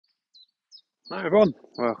Hi everyone,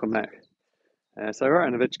 welcome back. So we're out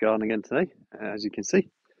in the veg garden again today, as you can see.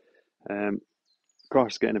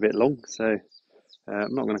 Grass is getting a bit long, so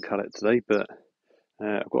I'm not going to cut it today, but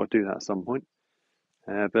I've got to do that at some point.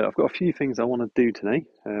 But I've got a few things I want to do today.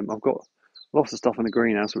 I've got lots of stuff in the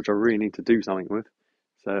greenhouse which I really need to do something with.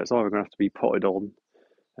 So it's either going to have to be potted on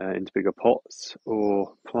into bigger pots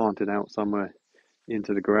or planted out somewhere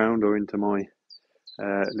into the ground or into my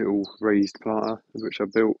little raised planter which I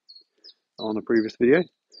built on a previous video.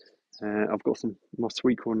 I've got my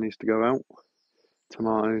sweet corn needs to go out.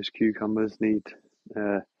 Tomatoes, cucumbers need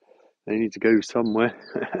they need to go somewhere.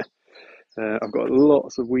 I've got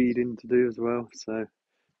lots of weeding to do as well, so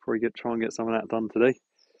probably try and get some of that done today.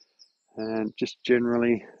 And just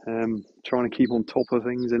generally trying to keep on top of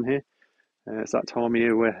things in here. It's that time of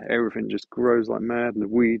year where everything just grows like mad and the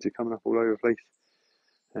weeds are coming up all over the place.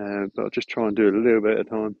 But I'll just try and do it a little bit at a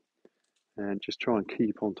time and just try and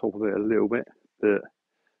keep on top of it a little bit. But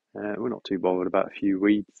we're not too bothered about a few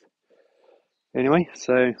weeds. Anyway,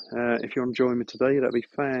 so if you want to join me today, that'd be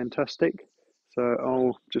fantastic. So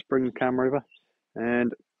I'll just bring the camera over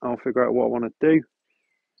and I'll figure out what I want to do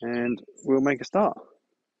and we'll make a start.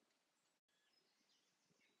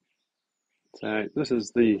 So this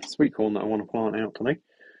is the sweet corn that I want to plant out today.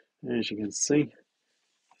 As you can see,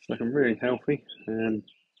 it's looking really healthy.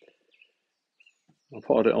 I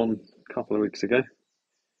potted it on a couple of weeks ago.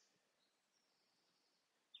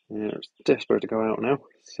 It's desperate to go out now.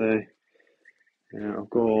 So I've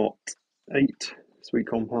got 8 sweet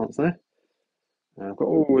corn plants there. I've got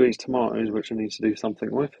all these tomatoes which I need to do something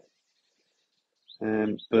with.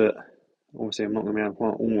 But obviously I'm not going to be able to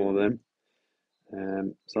plant all of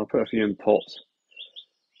them. So I'll put a few in pots,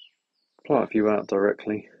 plant a few out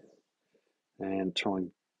directly, and try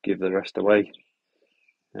and give the rest away.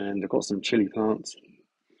 And I've got some chili plants,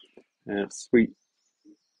 sweet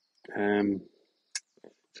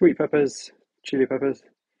peppers, chili peppers,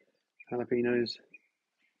 jalapenos,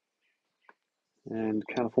 and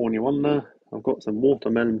California Wonder. I've got some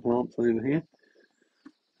watermelon plants over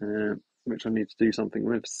here, which I need to do something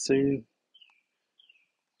with soon.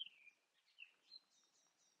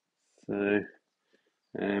 So,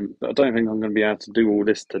 but I don't think I'm going to be able to do all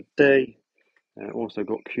this today. Also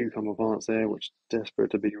got cucumber plants there, which are desperate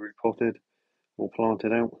to be repotted or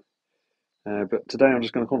planted out. But today I'm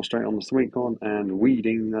just going to concentrate on the sweet corn and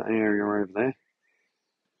weeding that area over there,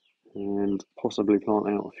 and possibly plant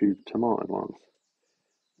out a few tomato plants.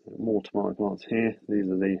 More tomato plants here. These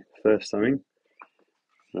are the first sowing.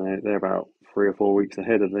 So they're about 3 or 4 weeks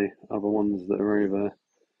ahead of the other ones that are over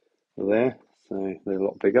there. So they're a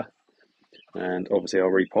lot bigger. And obviously I'll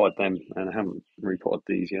repot them, and I haven't repotted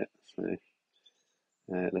these yet. So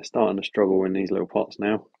they're starting to struggle in these little pots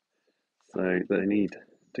now. So they need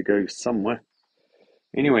to go somewhere.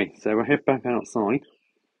 Anyway, so we'll head back outside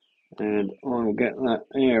and I will get that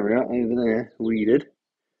area over there weeded,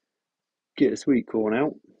 get the sweet corn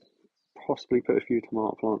out, possibly put a few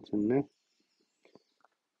tomato plants in there.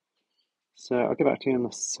 So I'll get back to you in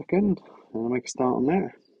a second and I'll make a start on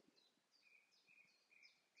that.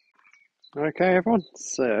 Okay everyone,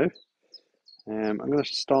 so I'm going to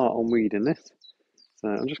start on weeding this. So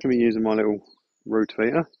I'm just going to be using my little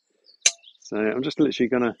rotavator. So I'm just literally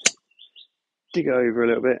going to dig over a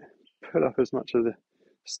little bit, pull up as much of the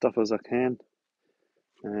stuff as I can,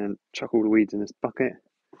 and chuck all the weeds in this bucket.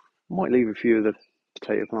 Might leave a few of the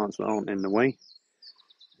potato plants that aren't in the way.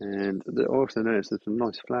 And I also noticed there's some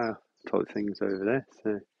nice flower type things over there,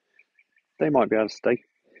 so they might be able to stay.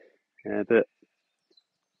 But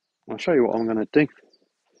I'll show you what I'm going to do.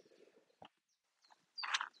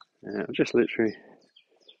 I'm just literally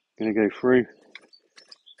going to go through,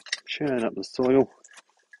 churn up the soil,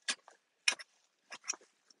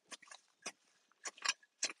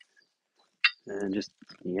 and just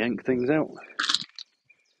yank things out.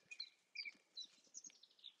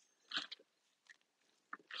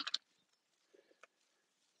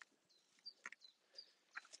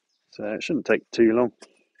 So it shouldn't take too long.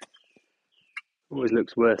 Always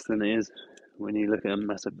looks worse than it is when you look at a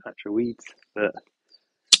massive patch of weeds. But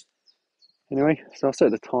anyway, so I'll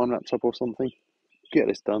set the time lapse up or something, get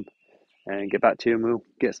this done, and get back to you and we'll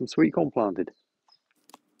get some sweet corn planted.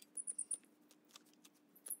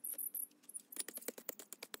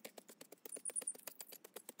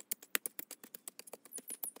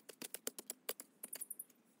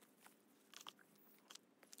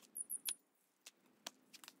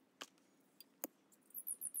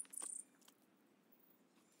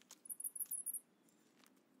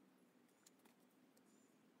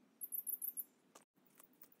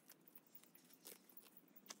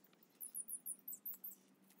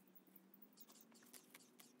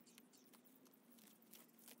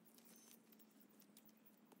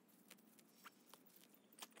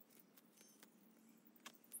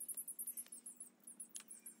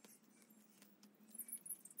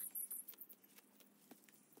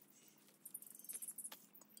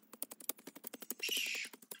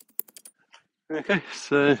 Okay,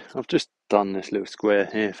 so I've just done this little square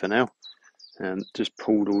here for now, and just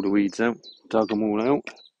pulled all the weeds out, dug them all out,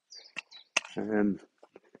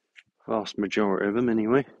 vast majority of them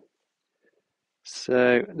anyway.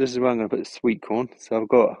 So this is where I'm going to put the sweet corn. So I've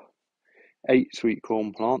got 8 sweet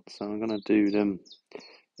corn plants, and I'm going to do them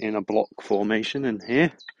in a block formation in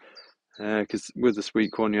here, because with the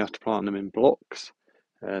sweet corn you have to plant them in blocks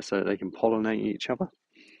so that they can pollinate each other.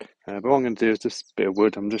 But what I'm going to do is this bit of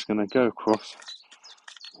wood, I'm just going to go across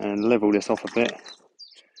and level this off a bit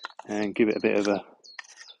and give it a bit of a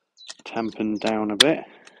tampen down a bit.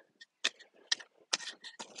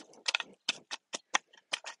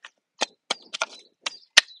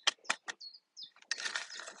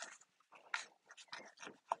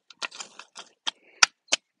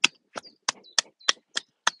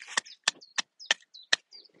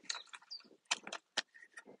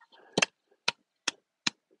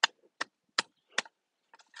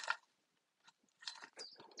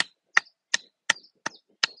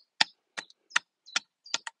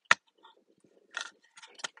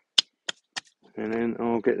 And then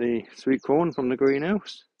I'll get the sweet corn from the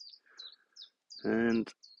greenhouse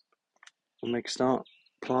and I'll make a start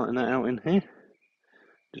planting that out in here.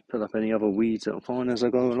 Just pull up any other weeds that I find as I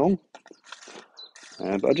go along.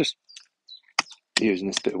 But I'm just using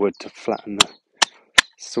this bit of wood to flatten the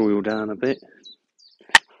soil down a bit,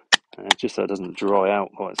 just so it doesn't dry out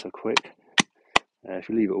quite so quick. If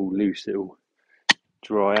you leave it all loose, it'll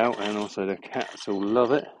dry out, and also the cats will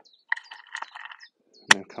love it.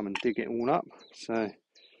 They'll come and dig it all up. So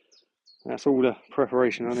that's all the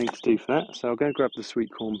preparation I need to do for that. So I'll go grab the sweet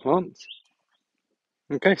corn plants.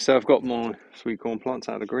 Okay, so I've got my sweet corn plants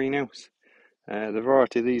out of the greenhouse. The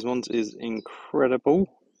variety of these ones is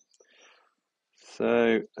incredible.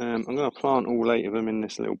 So I'm going to plant all 8 of them in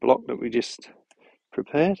this little block that we just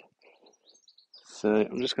prepared. So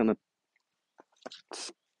I'm just going to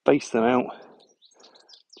space them out,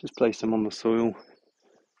 just place them on the soil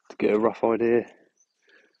to get a rough idea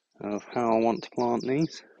of how I want to plant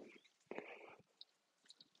these.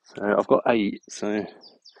 So I've got 8, so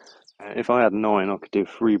if I had 9 I could do a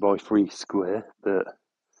 3x3 square, but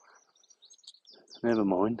never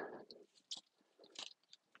mind,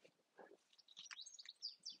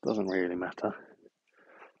 doesn't really matter.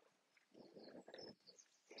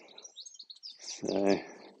 So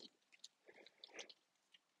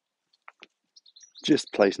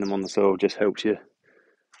just placing them on the soil just helps you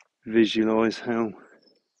visualise how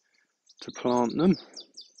to plant them.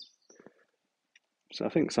 So I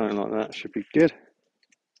think something like that should be good.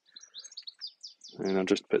 And I'll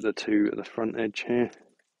just put the 2 at the front edge here.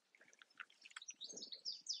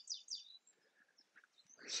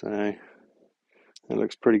 So that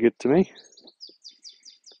looks pretty good to me.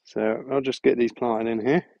 So I'll just get these planted in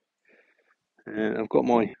here. And I've got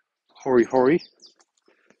my hori.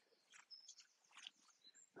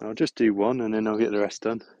 I'll just do one and then I'll get the rest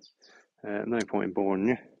done. No point in boring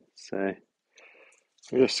you. So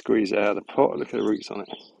I'll just squeeze it out of the pot. Look at the roots on it.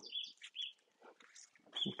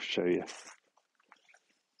 I'll show you.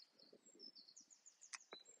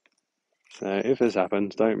 So if this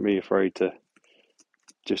happens, don't be afraid to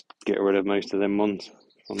just get rid of most of them ones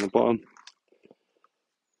on the bottom.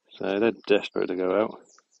 So they're desperate to go out.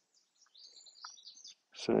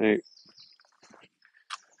 So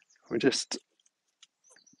we just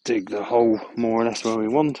dig the hole more or less where we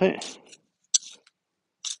want it.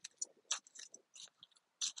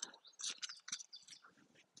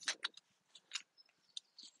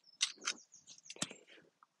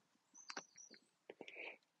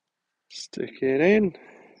 Stick it in.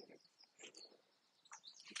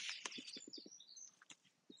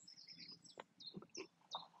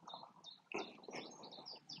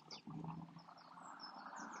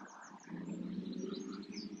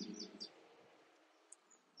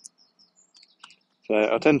 So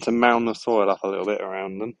I tend to mound the soil up a little bit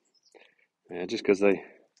around them, just because they're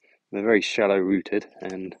very shallow rooted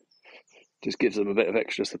and just gives them a bit of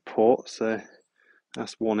extra support. So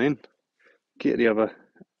that's 1 in. Get the other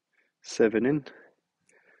 7 in,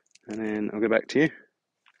 and then I'll go back to you.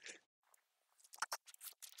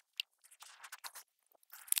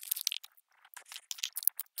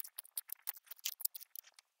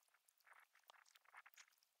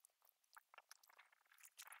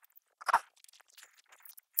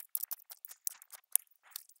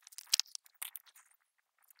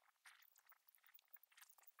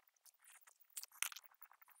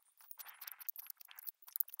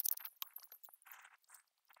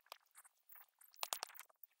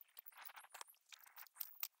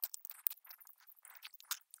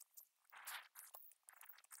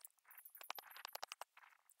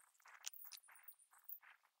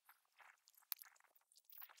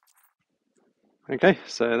 Okay,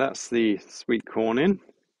 so that's the sweet corn in.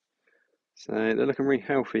 So they're looking really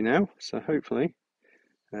healthy now. So hopefully,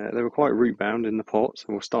 they were quite root bound in the pot, so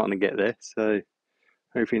we're starting to get there. So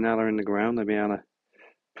hopefully now they're in the ground, they'll be able to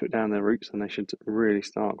put down their roots and they should really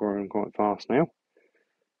start growing quite fast now.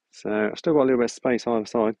 So I've still got a little bit of space either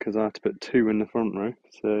side because I had to put two in the front row.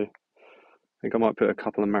 So I think I might put a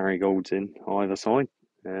couple of marigolds in either side,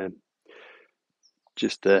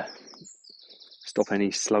 just to stop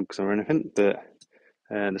any slugs or anything. But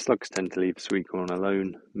the slugs tend to leave the sweet corn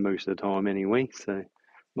alone most of the time anyway, so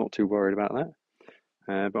not too worried about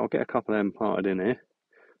that. But I'll get a couple of them planted in here,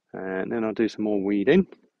 and then I'll do some more weeding.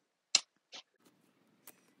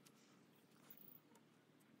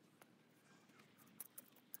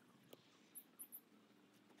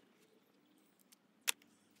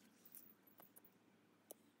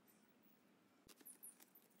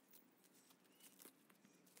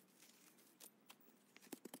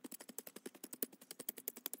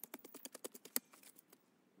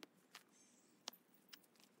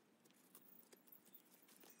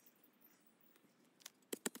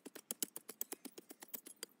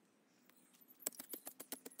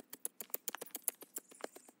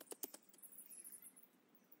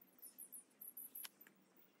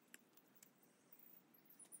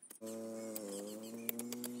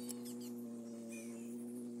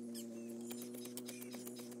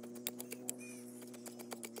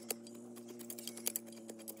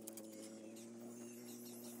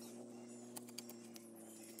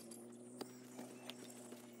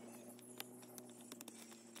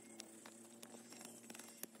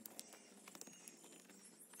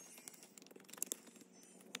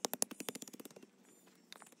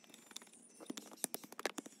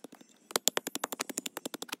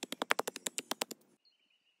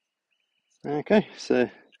 Okay, so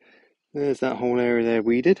there's that whole area there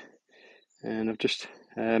weeded, and I've just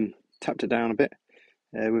tapped it down a bit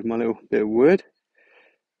with my little bit of wood,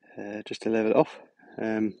 just to level it off.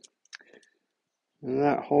 And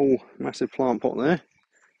that whole massive plant pot there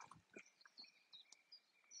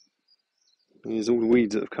is all the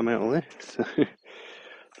weeds that have come out of there, so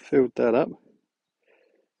filled that up.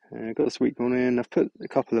 Got the sweet corn in. I've put a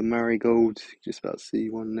couple of marigolds, just about to see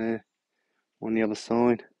one there on the other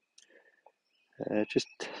side. Just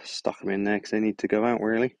stuck them in there because they need to go out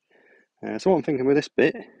really. So what I'm thinking with this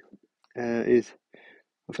bit is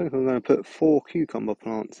I think I'm going to put 4 cucumber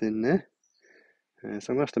plants in there. So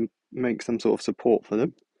I'm going to have to make some sort of support for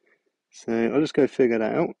them. So I'll just go figure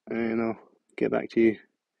that out and I'll get back to you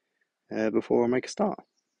before I make a start.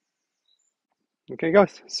 Okay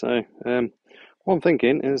guys, so what I'm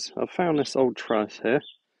thinking is I've found this old trellis here,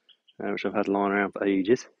 which I've had lying around for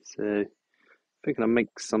ages. So I'm thinking I'll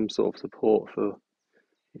make some sort of support for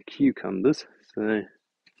the cucumbers. So I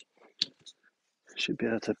should be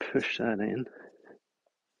able to push that in.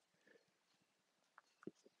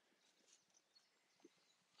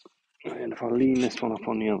 And if I lean this one up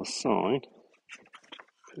on the other side,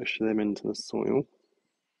 push them into the soil,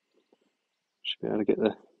 should be able to get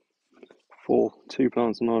the 2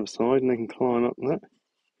 plants on either side and they can climb up that.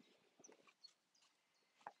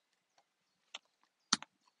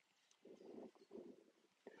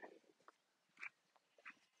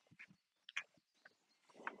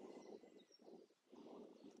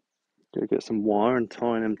 Go get some wire and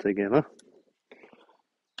tie them together.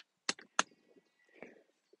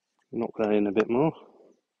 Knock that in a bit more.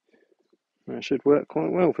 That should work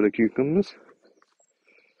quite well for the cucumbers,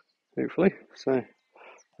 hopefully. So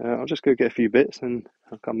I'll just go get a few bits and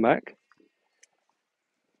I'll come back.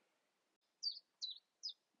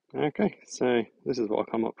 Okay, so this is what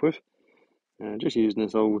I come up with. Just using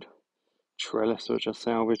this old trellis which I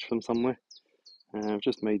salvaged from somewhere. I've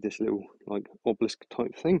just made this little like obelisk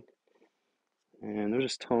type thing, and I've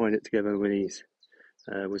just tied it together with these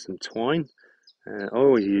with some twine. I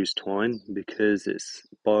always use twine because it's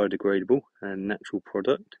biodegradable and natural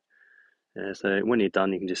product. So when you're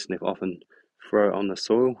done, you can just snip it off and throw it on the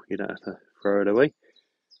soil. You don't have to throw it away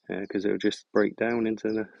because it'll just break down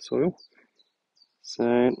into the soil. So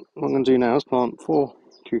what I'm going to do now is plant 4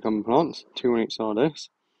 cucumber plants, 2 on each side of this.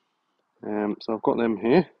 So I've got them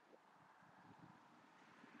here.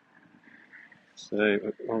 So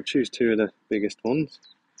I'll choose 2 of the biggest ones,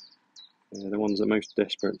 the ones that are most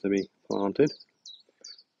desperate to be planted.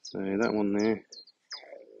 So that one there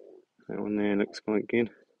looks quite good.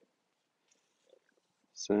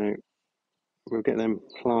 So we'll get them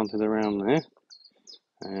planted around there,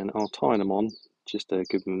 and I'll tie them on just to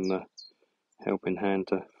give them the helping hand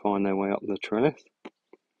to find their way up the trellis,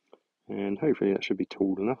 and hopefully that should be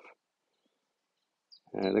tall enough.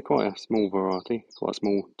 They're quite a small variety, quite a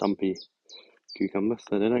small dumpy cucumber,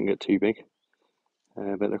 so they don't get too big.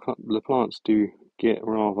 but the plants do get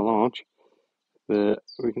rather large, but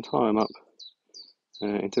we can tie them up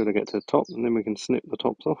until they get to the top, and then we can snip the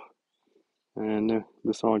tops off, and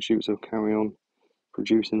the side shoots will carry on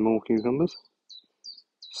producing more cucumbers.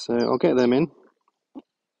 So I'll get them in,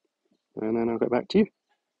 and then I'll get back to you.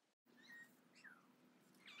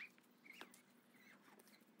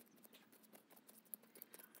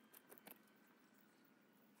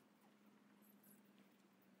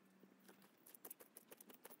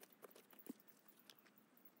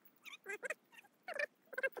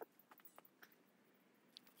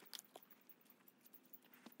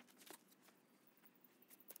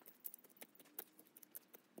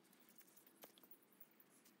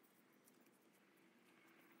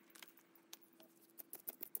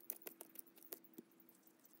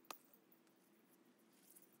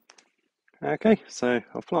 Okay, so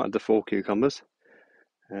I've planted the 4 cucumbers,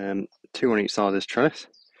 2 on each side of this trellis.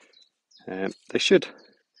 They should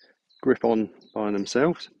grip on by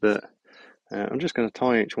themselves, but I'm just going to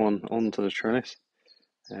tie each one onto the trellis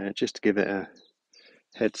just to give it a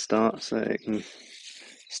head start so it can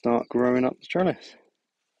start growing up the trellis.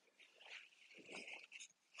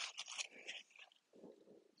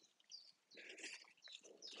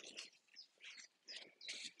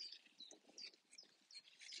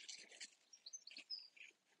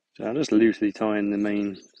 So I'm just loosely tying the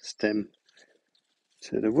main stem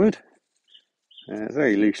to the wood,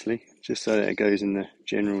 very loosely, just so that it goes in the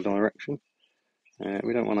general direction.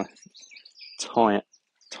 We don't want to tie it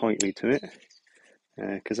tightly to it,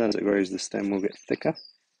 because as it grows the stem will get thicker.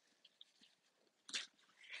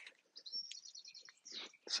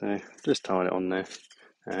 So just tie it on there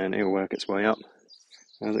and it'll work its way up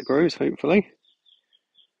as it grows, hopefully.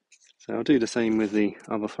 So I'll do the same with the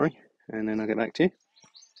other 3 and then I'll get back to you.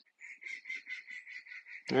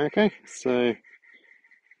 Okay, so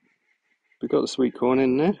we've got the sweet corn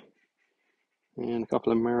in there and a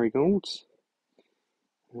couple of marigolds,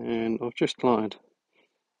 and I've just planted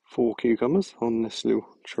 4 cucumbers on this little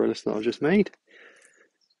trellis that I've just made,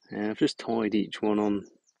 and I've just tied each one on,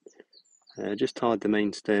 just tied the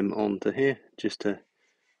main stem onto here just to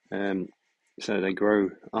so they grow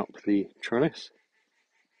up the trellis.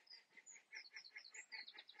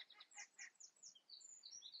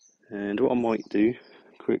 And what I might do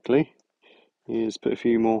quickly is put a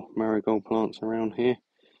few more marigold plants around here,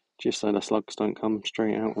 just so the slugs don't come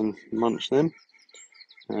straight out and munch them,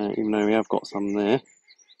 even though we have got some there,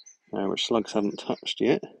 which slugs haven't touched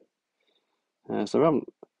yet. So we haven't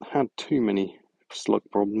had too many slug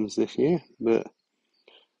problems this year, but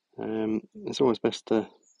it's always best to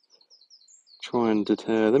try and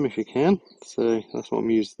deter them if you can, so that's what I'm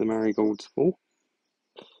using the marigolds for.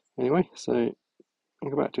 Anyway, so I'll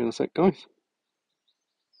go back to you in a sec, guys.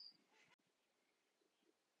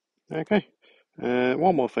 Okay,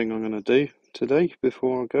 one more thing I'm going to do today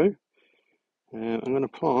before I go. I'm going to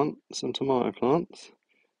plant some tomato plants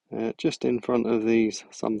just in front of these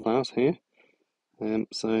sunflowers here.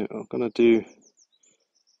 So I'm going to do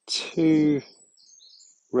 2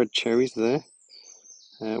 red cherries there,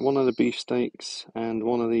 one of the beefsteaks and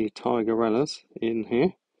one of the tigerellas in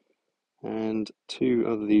here, and 2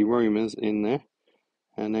 of the romas in there,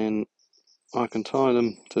 and then I can tie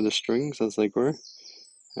them to the strings as they grow,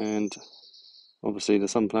 and obviously the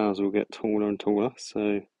sunflowers will get taller and taller,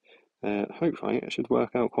 so hopefully it should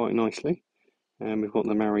work out quite nicely. And we've got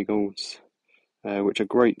the marigolds, which are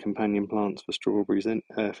great companion plants for strawberries and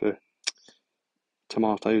for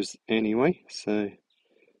tomatoes anyway, so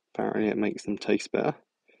apparently it makes them taste better.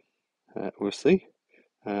 We'll see.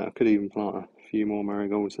 I could even plant a few more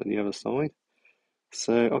marigolds at the other side,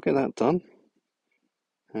 so I'll get that done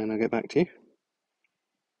and I'll get back to you.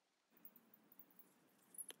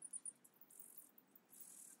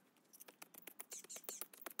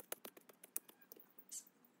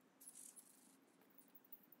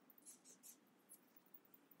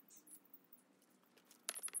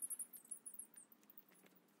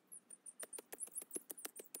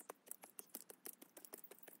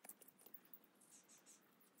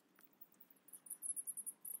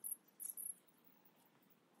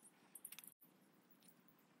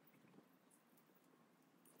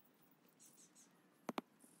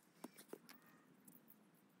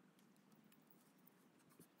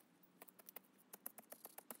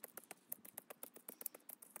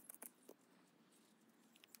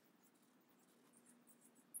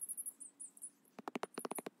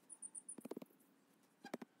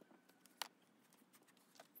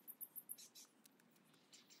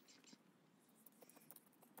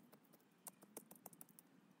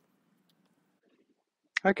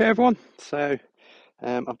 Okay everyone, so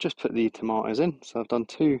I've just put the tomatoes in, so I've done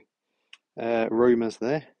 2 Roma's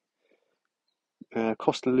there.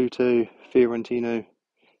 Costa Luto Fiorentino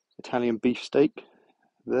Italian beefsteak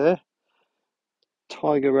there.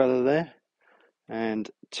 Tigerella there. And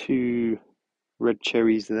 2 red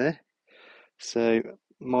cherries there. So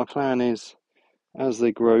my plan is, as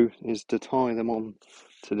they grow, is to tie them on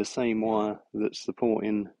to the same wire that's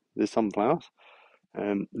supporting the sunflowers.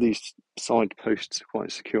 These side posts are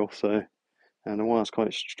quite secure, so, and the wire's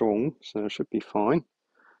quite strong, so it should be fine.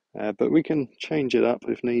 But we can change it up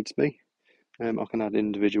if needs be. I can add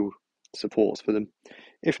individual supports for them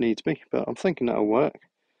if needs be, but I'm thinking that'll work.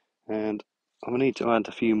 And I'm gonna need to add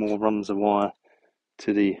a few more runs of wire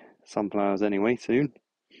to the sunflowers anyway soon.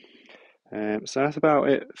 So that's about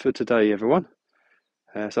it for today, everyone.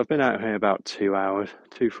 So I've been out here about 2 hours,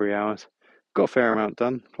 2-3 hours. Got a fair amount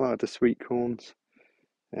done. Planted the sweet corns,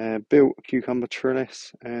 built a cucumber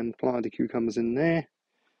trellis and planted the cucumbers in there.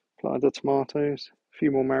 Planted the tomatoes, a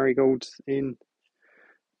few more marigolds in.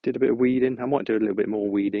 Did a bit of weeding. I might do a little bit more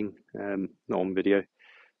weeding, not on video.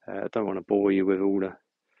 I don't want to bore you with all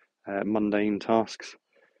the mundane tasks.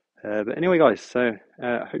 But anyway, guys, so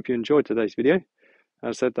I hope you enjoyed today's video.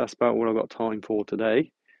 As I said, that's about all I've got time for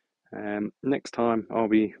today. Next time I'll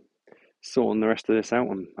be sorting the rest of this out,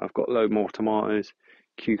 and I've got a load more tomatoes,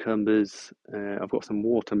 cucumbers, I've got some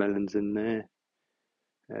watermelons in there,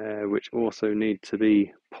 which also need to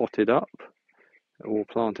be potted up or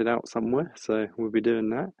planted out somewhere, so we'll be doing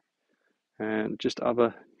that, and just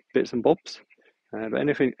other bits and bobs. But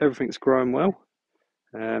everything's growing well.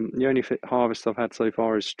 The only harvest I've had so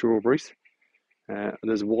far is strawberries.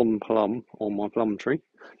 There's 1 plum on my plum tree.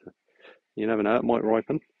 You never know, it might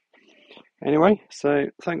ripen. Anyway, so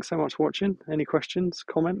thanks so much for watching. Any questions,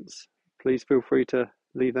 comments, please feel free to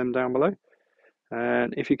leave them down below.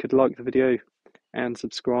 And if you could like the video and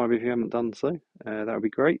subscribe if you haven't done so, that would be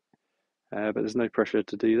great. But there's no pressure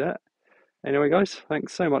to do that. Anyway, guys,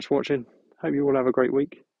 thanks so much for watching. Hope you all have a great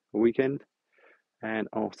week or weekend, and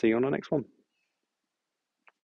I'll see you on the next one.